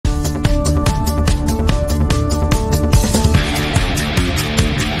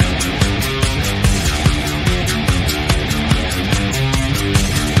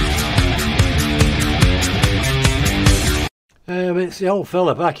it's the old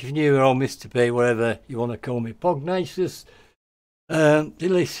fella back, if you knew, or Mr. P, whatever you want to call me. Pugnacious,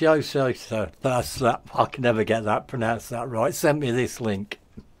 Deliciososa. So that's that. I can never get that, pronounce that right. Send me this link,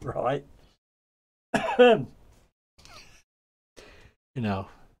 right? You know,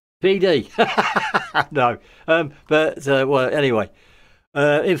 PD. No, but well, anyway,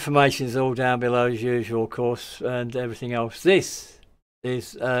 information is all down below as usual, of course, and everything else. This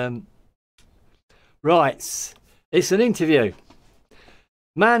is right. It's an interview.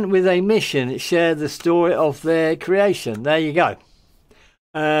 Man with a mission shared the story of their creation. There you go.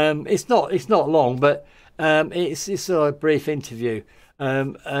 It's not long, but it's a brief interview,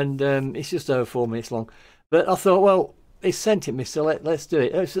 and it's just over 4 minutes long. But I thought, well, it's sent it me, so let's do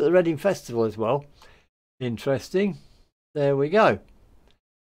it. It's at the Reading Festival as well. Interesting. There we go.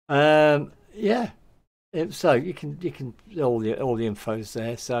 Yeah. So you can all the info's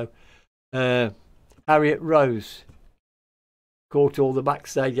there. So Harriet Rose caught all the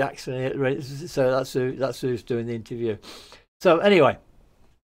backstage action. So that's who's doing the interview. So anyway.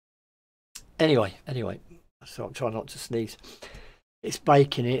 So I'm trying not to sneeze. It's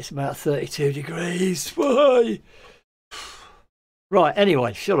baking here. It's about 32 degrees. Why? Right.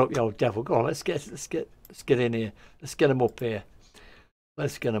 Anyway, shut up, you old devil. Go on. Let's get in here. Let's get them up here.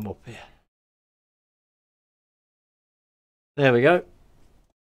 There we go.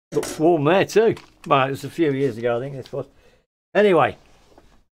 Looks warm there too. Well, it was a few years ago, I think this was. Anyway,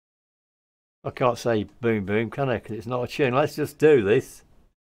 I can't say boom boom, can I? Because it's not a tune. Let's just do this.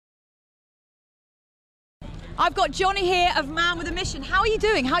 I've got Johnny here of Man with a Mission. How are you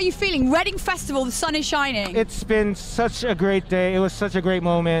doing? How are you feeling? Reading Festival, the sun is shining. It's been such a great day. It was such a great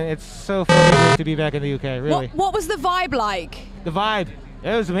moment. It's so fun to be back in the UK, really. What was the vibe like? The vibe,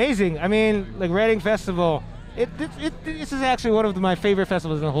 it was amazing. I mean, like Reading Festival, this is actually one of my favorite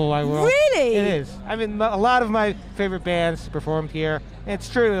festivals in the whole wide world. Really? It is. I mean, a lot of my favorite bands performed here. It's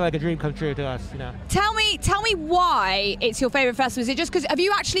truly like a dream come true to us, you know. Tell me why it's your favorite festival. Is it just because, have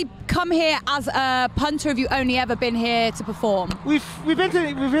you actually come here as a punter? Have you only ever been here to perform? We've been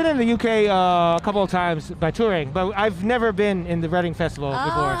in the UK a couple of times by touring, but I've never been in the Reading Festival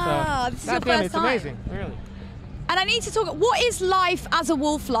before. So this is your first time. It's amazing, really. And I need to talk. What is life as a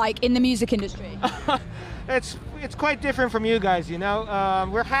wolf like in the music industry? It's quite different from you guys, you know.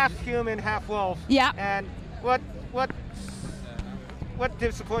 We're half human, half wolf. Yeah. And what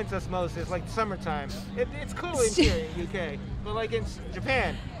disappoints us most is like summertime. It's cool in here in UK, but like in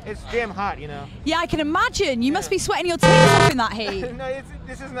Japan, it's damn hot, you know. Yeah, I can imagine. You must be sweating your tears off in that heat. No,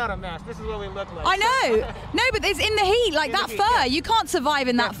 this is not a mask. This is what we look like. I know. No, but it's in the heat, like that fur. Yeah. You can't survive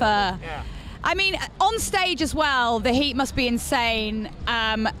in that fur. Yeah. I mean, on stage as well, the heat must be insane.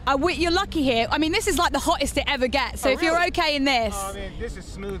 You're lucky here. I mean, this is like the hottest it ever gets. So if you're okay in this. Oh, I mean, this is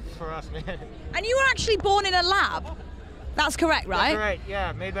smooth for us, man. And you were actually born in a lab. That's correct, right? That's right,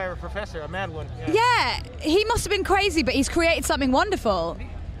 yeah. Made by a professor, a mad one. Yeah, he must have been crazy, but he's created something wonderful.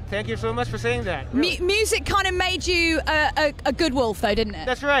 Thank you so much for saying that. Really. Music kind of made you a good wolf, though, didn't it?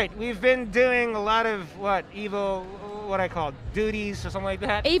 That's right. We've been doing a lot of, what I call duties or something like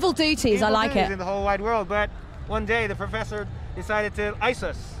that. Evil duties, I like it. In the whole wide world, but one day the professor decided to ice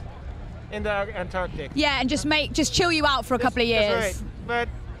us in the Antarctic. Yeah, and just chill you out for a couple of years. That's right. But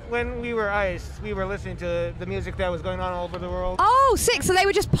when we were iced, we were listening to the music that was going on all over the world. Oh, sick! So they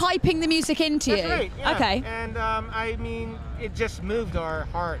were just piping the music into you. That's right. Yeah. Okay. And I mean, it just moved our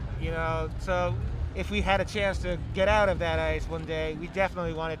heart, you know. So if we had a chance to get out of that ice one day, we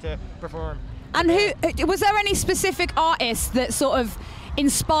definitely wanted to perform. And who was there any specific artists that sort of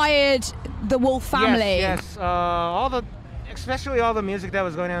inspired the Wolf family? Yes. Especially all the music that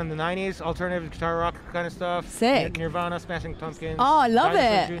was going on in the 90s, alternative guitar rock kind of stuff. Sick. Nirvana, Smashing Pumpkins. Oh, I love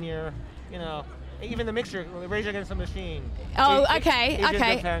it. Jr., you know, even the mixture, Rage Against the Machine. Oh, okay.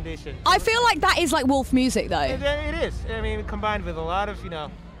 Foundation. I feel like that is like Wolf music, though. It is. I mean, combined with a lot of,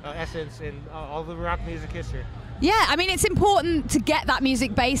 essence in all the rock music history. Yeah, I mean, it's important to get that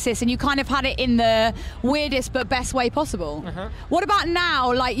music basis, and you kind of had it in the weirdest but best way possible. What about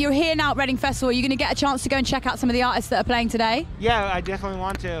now? Like, you're here now at Reading Festival. Are you going to get a chance to go and check out some of the artists that are playing today? Yeah, I definitely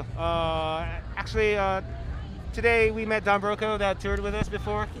want to. Actually, today we met Don Broco that toured with us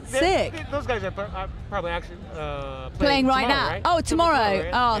before. Sick. Those guys are probably actually playing right tomorrow, now. Right? Oh, tomorrow. Right?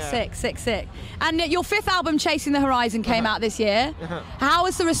 Oh, yeah. Sick. And your fifth album, Chasing the Horizon, came out this year. How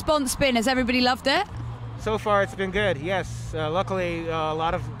has the response been? Has everybody loved it? So far, it's been good. Yes, luckily, a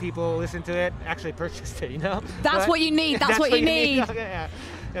lot of people listened to it. Actually, purchased it. You know. That's what you need. That's what you need. Yeah.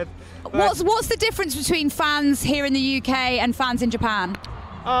 What's the difference between fans here in the UK and fans in Japan?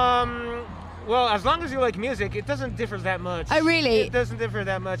 Well, as long as you like music, it doesn't differ that much. Oh, really? It doesn't differ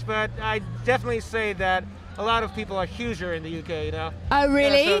that much, but I definitely say that a lot of people are huger in the UK, you know. Oh,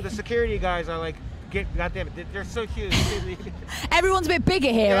 really? Yeah, so the security guys are like, goddamn it, they're so huge. Everyone's a bit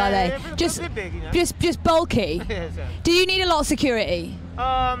bigger here, are they? Just a bit big, you know. Just bulky. Yeah, so. Do you need a lot of security?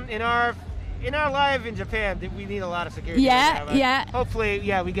 In our life in Japan, we need a lot of security. Yeah, right now, yeah. Hopefully,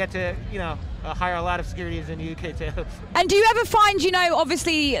 yeah, we get to, you know, hire a lot of securities in the UK too. And do you ever find, you know,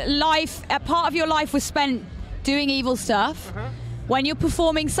 obviously a part of your life was spent doing evil stuff. When you're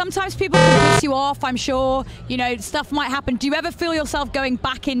performing, sometimes people can piss you off, I'm sure. You know, stuff might happen. Do you ever feel yourself going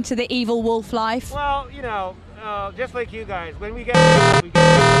back into the evil wolf life? Well, you know, just like you guys, when we get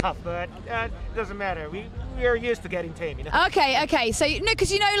tough, but it doesn't matter. We are used to getting tame, you know. Okay. So no,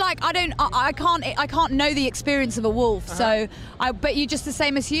 because you know, like I can't know the experience of a wolf. So but you're just the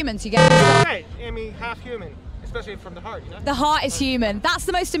same as humans. You get right. I mean, half human, especially from the heart, you know. The heart is human. That's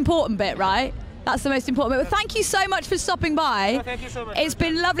the most important bit, right? That's the most important bit. Well, thank you so much for stopping by. Oh, thank you so much. It's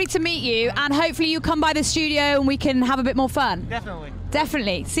been lovely to meet you, and hopefully you come by the studio and we can have a bit more fun. Definitely.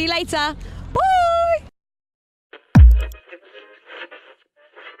 Definitely. See you later. Bye.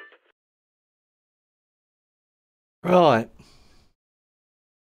 Right.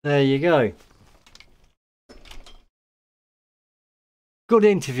 There you go. Good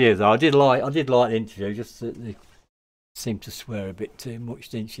interview though. I did like the interview, just that they seemed to swear a bit too much,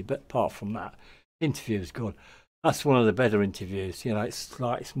 didn't she? But apart from that, interview was good. That's one of the better interviews, you know. It's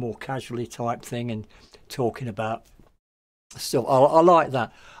like it's more casually type thing and talking about stuff. I like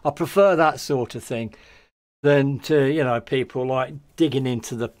that. I prefer that sort of thing than to, you know, people like digging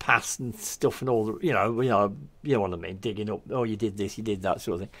into the past and stuff and all the, you know what I mean, digging up, oh, you did this, you did that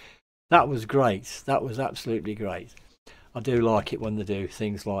sort of thing. That was great. That was absolutely great. I do like it when they do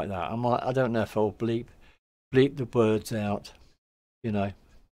things like that. I don't know if I'll bleep the words out, you know,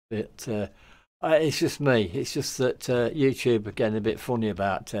 but it's just me. It's just that YouTube are getting a bit funny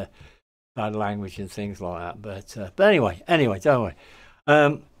about bad language and things like that. But anyway, don't worry.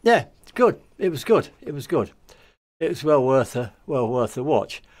 Yeah, it's good. It was good. It was good. It was well worth a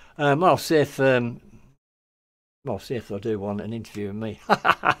watch. I'll see if they do want an interview with me.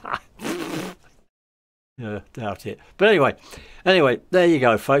 Yeah, doubt it. But anyway, there you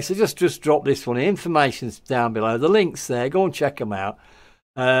go, folks. I just dropped this one. The information's down below. The link's there. Go and check them out.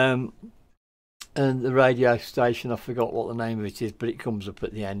 And the radio station, I forgot what the name of it is, but it comes up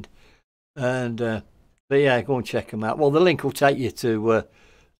at the end. And but yeah, go and check them out. Well, the link will take you to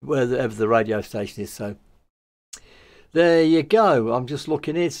wherever the radio station is. So there you go. I'm just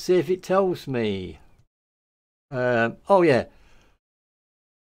looking here to see if it tells me. Oh yeah,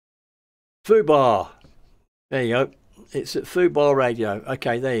 Fubar. There you go. It's at Fubar Radio.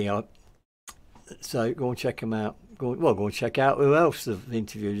 Okay, there you go. So go and check them out. Go and check out who else they've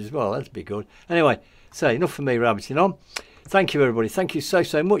interviewed as well. That'd be good. Anyway, so enough for me rabbiting on. Thank you, everybody. Thank you so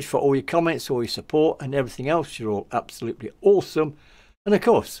much for all your comments, all your support, and everything else. You're all absolutely awesome. And of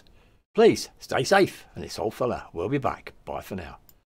course, please stay safe. And it's all for now. We'll be back. Bye for now.